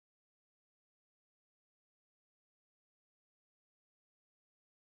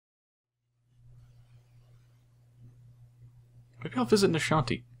Maybe I'll visit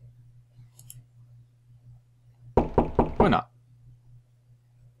Nishanti. Why not?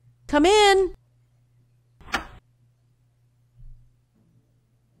 Come in!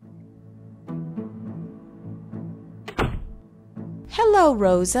 Hello,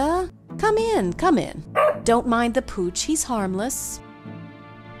 Rosa. Come in, come in. Don't mind the pooch, he's harmless.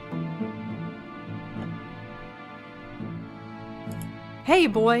 Hey,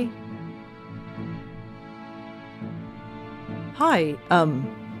 boy. Hi,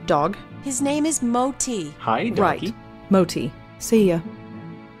 dog. His name is Moti. Hi, doggy. Right. Moti. See ya.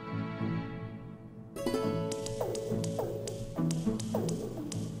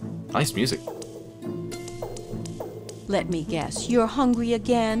 Nice music. Let me guess, you're hungry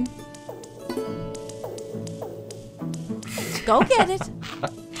again? Go get it.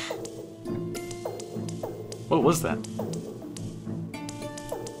 What was that?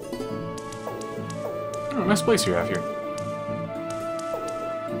 Oh, nice place you have here.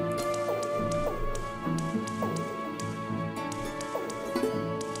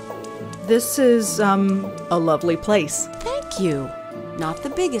 This is, a lovely place. Thank you. Not the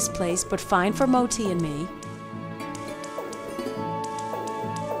biggest place, but fine for Moti and me.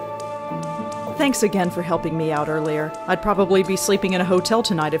 Thanks again for helping me out earlier. I'd probably be sleeping in a hotel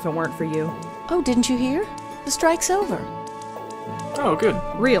tonight if it weren't for you. Oh, didn't you hear? The strike's over. Oh, good.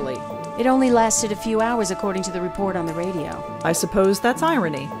 Really? It only lasted a few hours according to the report on the radio. I suppose that's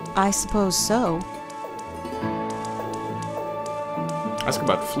irony. I suppose so. Ask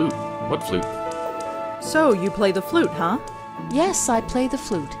about the flute. What flute? So, you play the flute, huh? Yes, I play the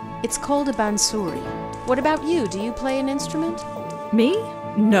flute. It's called a bansuri. What about you? Do you play an instrument? Me?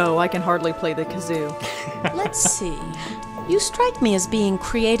 No, I can hardly play the kazoo. Let's see. You strike me as being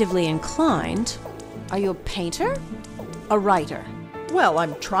creatively inclined. Are you a painter? A writer? Well,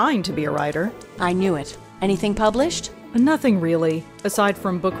 I'm trying to be a writer. I knew it. Anything published? Nothing really, aside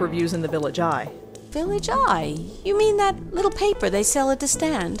from book reviews in the Village Eye. Village Eye? You mean that little paper they sell at the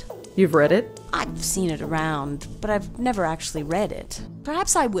stand? You've read it? I've seen it around, but I've never actually read it.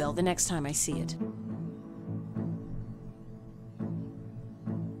 Perhaps I will the next time I see it.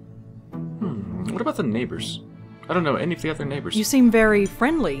 What about the neighbors? I don't know any of the other neighbors. You seem very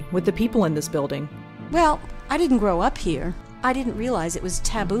friendly with the people in this building. Well, I didn't grow up here. I didn't realize it was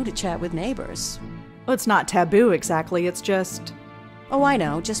taboo to chat with neighbors. Well, it's not taboo exactly, it's just... Oh, I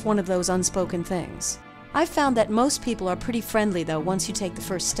know, just one of those unspoken things. I've found that most people are pretty friendly, though, once you take the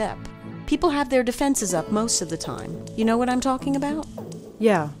first step. People have their defenses up most of the time. You know what I'm talking about?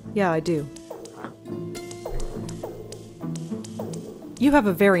 Yeah, I do. You have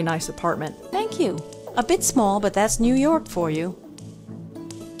a very nice apartment. Thank you. A bit small, but that's New York for you.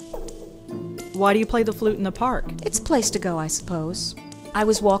 Why do you play the flute in the park? It's a place to go, I suppose. I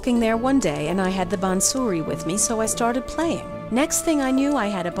was walking there one day, and I had the bansuri with me, so I started playing. Next thing I knew, I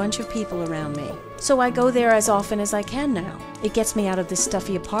had a bunch of people around me. So I go there as often as I can now. It gets me out of this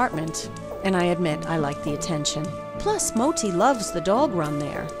stuffy apartment, and I admit I like the attention. Plus, Moti loves the dog run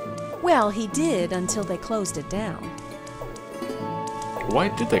there. Well, he did until they closed it down. Why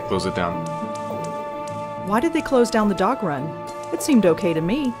did they close it down? Why did they close down the dog run? It seemed okay to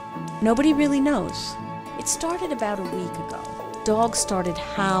me. Nobody really knows. It started about a week ago. Dogs started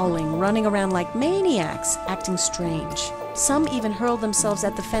howling, running around like maniacs, acting strange. Some even hurled themselves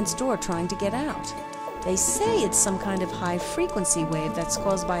at the fence door trying to get out. They say it's some kind of high-frequency wave that's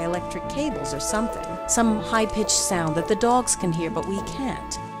caused by electric cables or something. Some high-pitched sound that the dogs can hear, but we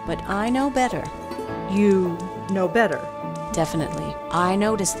can't. But I know better. You know better. Definitely. I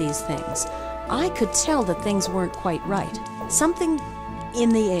noticed these things. I could tell that things weren't quite right. Something in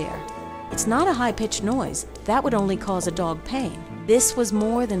the air. It's not a high-pitched noise. That would only cause a dog pain. This was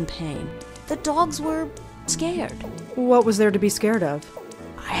more than pain. The dogs were scared. What was there to be scared of?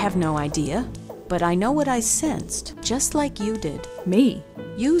 I have no idea, but I know what I sensed, just like you did. Me?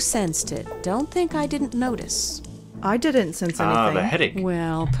 You sensed it. Don't think I didn't notice. I didn't sense anything. Ah, the headache.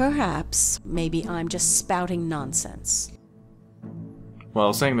 Well, perhaps. Maybe I'm just spouting nonsense.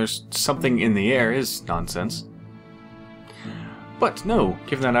 Well, saying there's something in the air is nonsense. But no,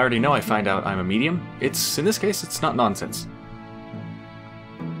 given that I already know I find out I'm a medium, in this case, it's not nonsense.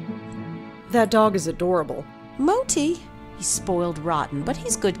 That dog is adorable. Moti? He's spoiled rotten, but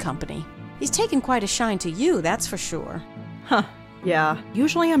he's good company. He's taken quite a shine to you, that's for sure. Huh, yeah.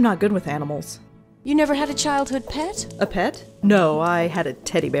 Usually I'm not good with animals. You never had a childhood pet? A pet? No, I had a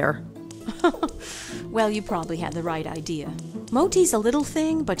teddy bear. Well, you probably had the right idea. Moti's a little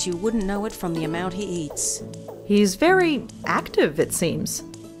thing, but you wouldn't know it from the amount he eats. He's very active, it seems.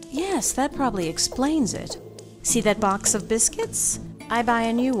 Yes, that probably explains it. See that box of biscuits? I buy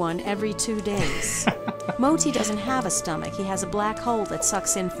a new one every 2 days. Moti doesn't have a stomach. He has a black hole that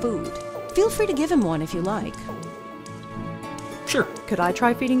sucks in food. Feel free to give him one if you like. Sure. Could I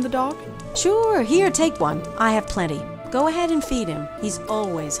try feeding the dog? Sure, here, take one. I have plenty. Go ahead and feed him. He's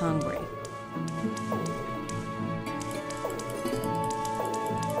always hungry.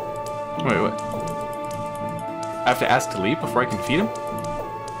 Wait, what? I have to ask to leave before I can feed him?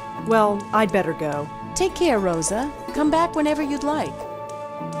 Well, I'd better go. Take care, Rosa. Come back whenever you'd like.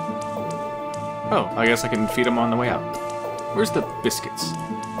 Oh, I guess I can feed him on the way out. Where's the biscuits?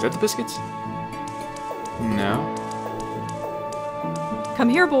 Is that the biscuits? No. Come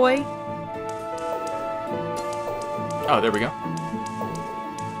here, boy. Oh, there we go.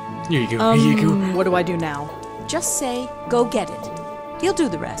 Here you go, here you go. What do I do now? Just say, go get it. He'll do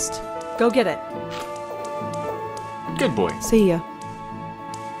the rest. Go get it. Good boy. See ya.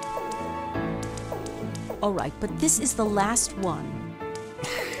 All right, but this is the last one.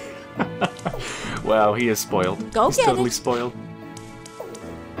 Wow, he is spoiled. Go He's get totally it. spoiled.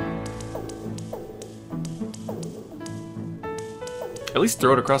 At least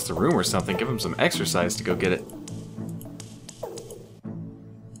throw it across the room or something. Give him some exercise to go get it.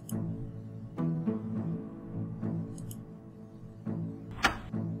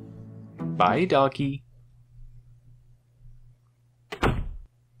 Bye, doggy.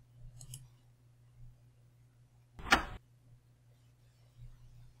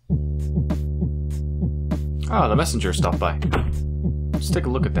 Ah, the messenger stopped by. Let's take a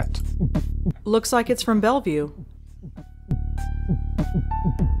look at that. Looks like it's from Bellevue.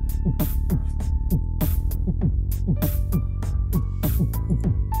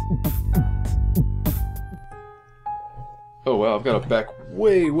 Oh wow, I've got to back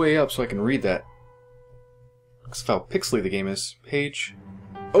way up so I can read that. That's how pixely the game is. Page...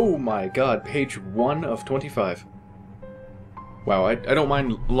 Oh my god, page 1 of 25. Wow, I don't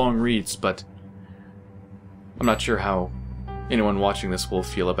mind long reads, but I'm not sure how anyone watching this will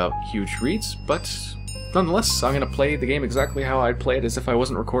feel about huge reads, but nonetheless, I'm going to play the game exactly how I'd play it as if I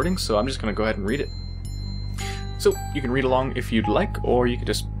wasn't recording, so I'm just going to go ahead and read it. So, you can read along if you'd like, or you could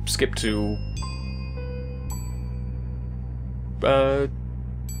just skip to...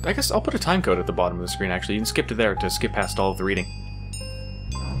 I guess I'll put a time code at the bottom of the screen, actually. You can skip to there to skip past all of the reading.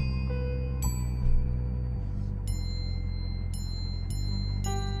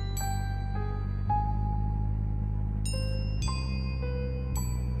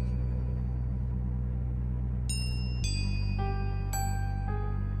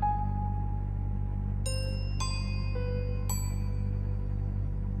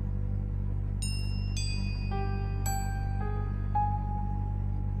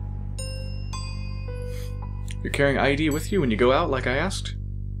 You're carrying ID with you when you go out, like I asked?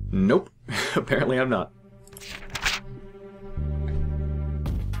 Nope. Apparently I'm not.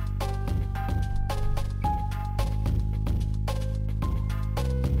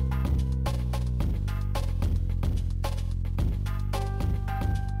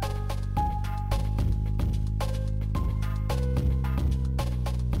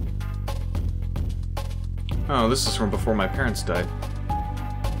 Oh, this is from before my parents died.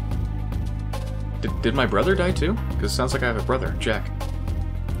 Did my brother die too? Because it sounds like I have a brother, Jack.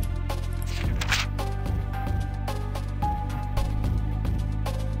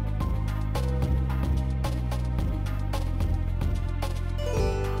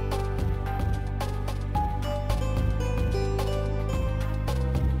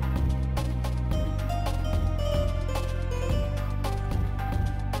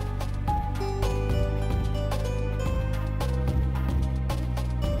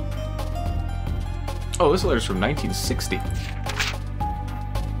 Oh, this letter's from 1960.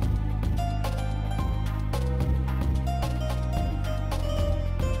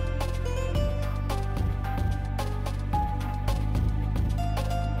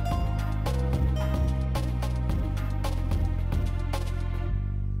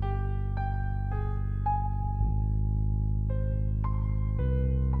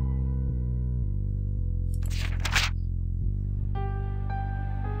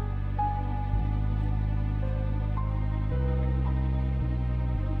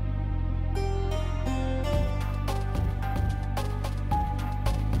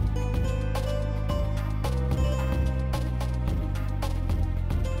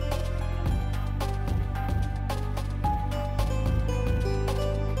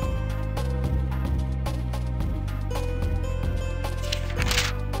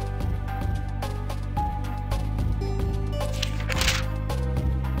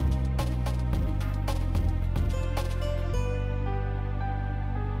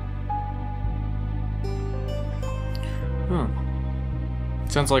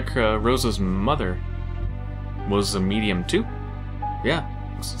 Sounds like Rosa's mother. was a medium too. Yeah,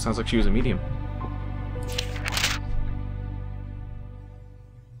 sounds like she was a medium.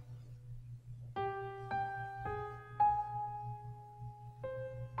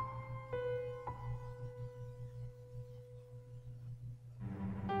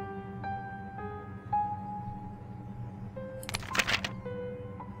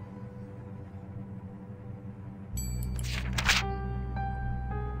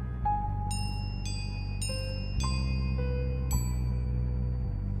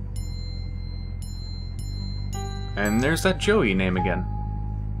 And there's that Joey name again.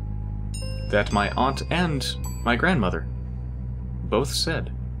 That my aunt and my grandmother both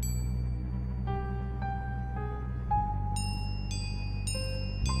said.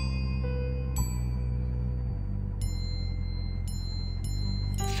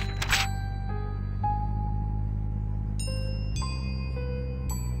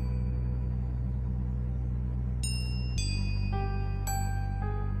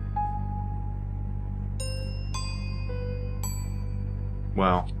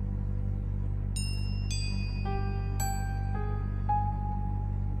 Wow.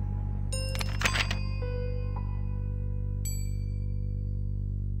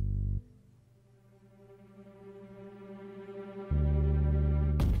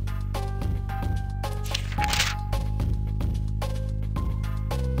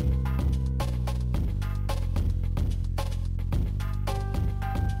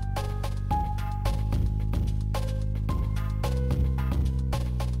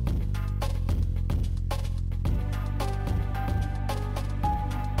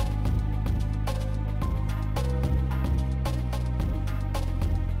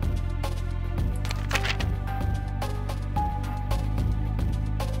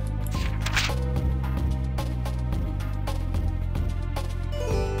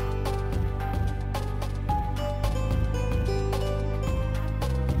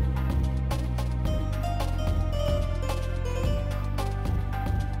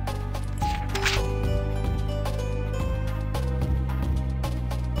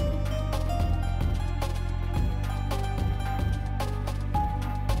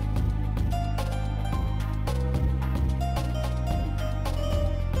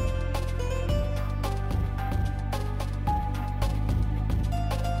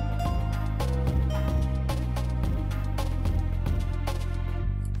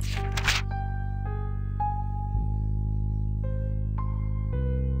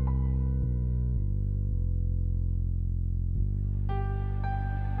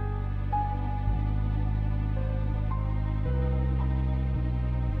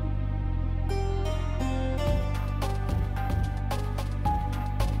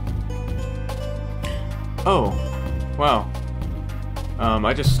 Oh, wow.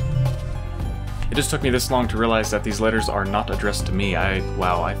 It just took me this long to realize that these letters are not addressed to me.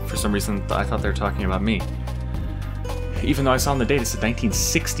 For some reason, I thought they were talking about me. Even though I saw on the date it said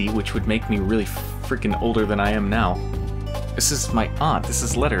 1960, which would make me really freaking older than I am now. This is my aunt. This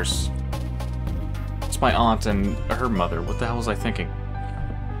is letters. It's my aunt and her mother. What the hell was I thinking?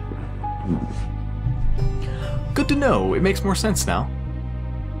 Good to know. It makes more sense now.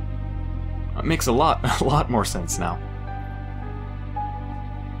 It makes a lot more sense now.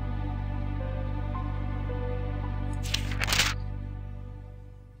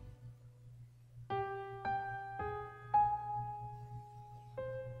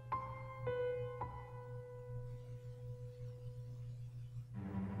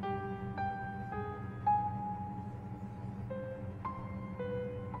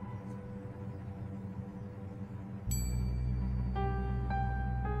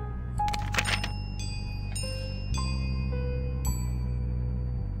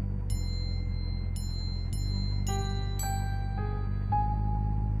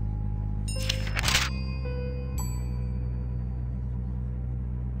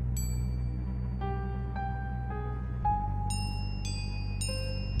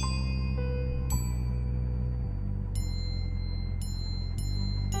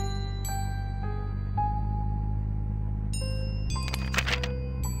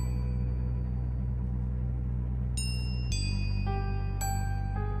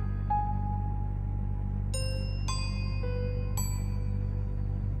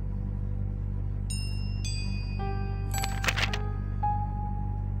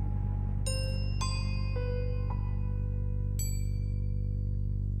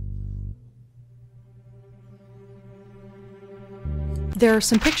 There are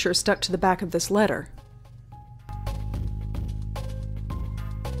some pictures stuck to the back of this letter.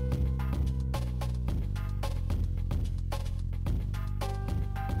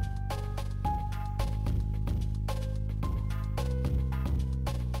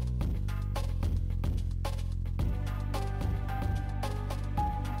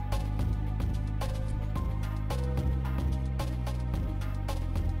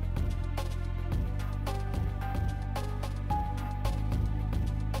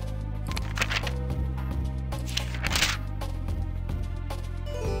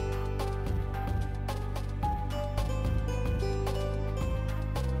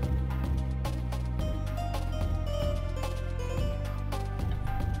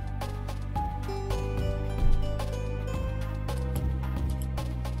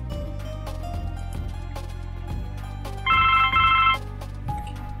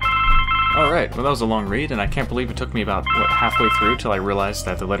 Alright, well that was a long read, and I can't believe it took me about, halfway through till I realized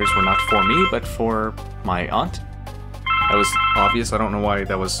that the letters were not for me, but for my aunt. That was obvious, I don't know why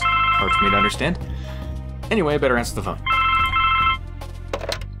that was hard for me to understand. Anyway, I better answer the phone.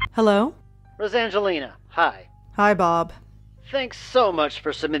 Hello? Rosangelina, hi. Hi, Bob. Thanks so much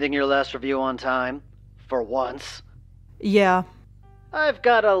for submitting your last review on time. For once. Yeah. I've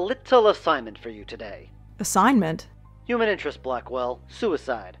got a little assignment for you today. Assignment? Human interest, Blackwell.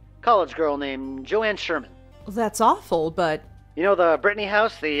 Suicide. College girl named Joanne Sherman. That's awful, but... You know the Brittany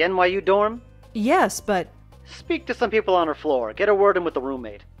house, the NYU dorm? Yes, but... Speak to some people on her floor. Get a word in with the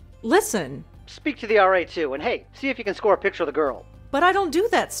roommate. Listen! Speak to the RA too, and hey, see if you can score a picture of the girl. But I don't do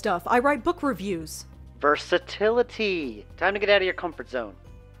that stuff. I write book reviews. Versatility. Time to get out of your comfort zone.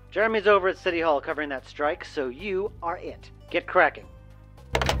 Jeremy's over at City Hall covering that strike, so you are it. Get cracking.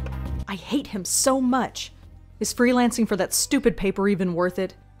 I hate him so much. Is freelancing for that stupid paper even worth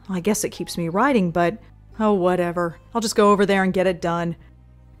it? I guess it keeps me writing, but... oh, whatever. I'll just go over there and get it done.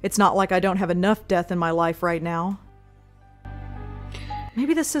 It's not like I don't have enough death in my life right now.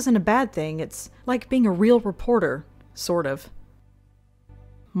 Maybe this isn't a bad thing. It's like being a real reporter. Sort of.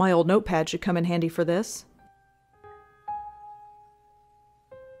 My old notepad should come in handy for this.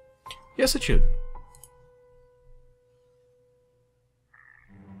 Yes, it should.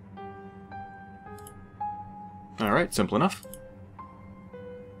 Alright, simple enough.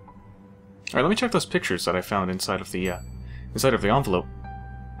 Alright, let me check those pictures that I found inside of the envelope.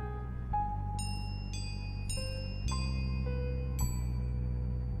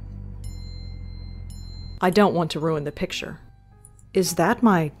 I don't want to ruin the picture. Is that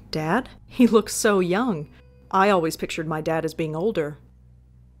my dad? He looks so young. I always pictured my dad as being older.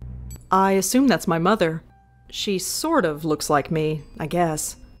 I assume that's my mother. She sort of looks like me, I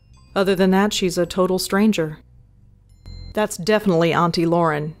guess. Other than that, she's a total stranger. That's definitely Auntie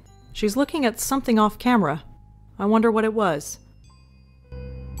Lauren. She's looking at something off camera. I wonder what it was.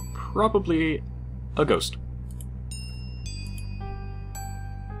 Probably a ghost.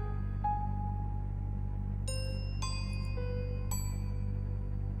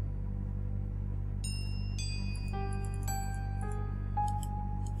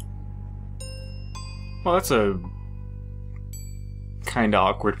 Well, that's a kinda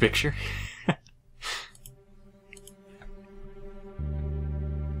awkward picture.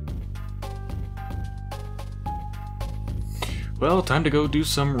 Well, time to go do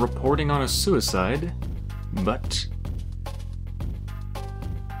some reporting on a suicide, but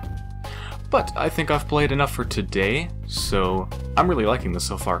I think I've played enough for today, so I'm really liking this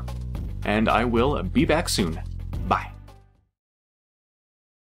so far, and I will be back soon.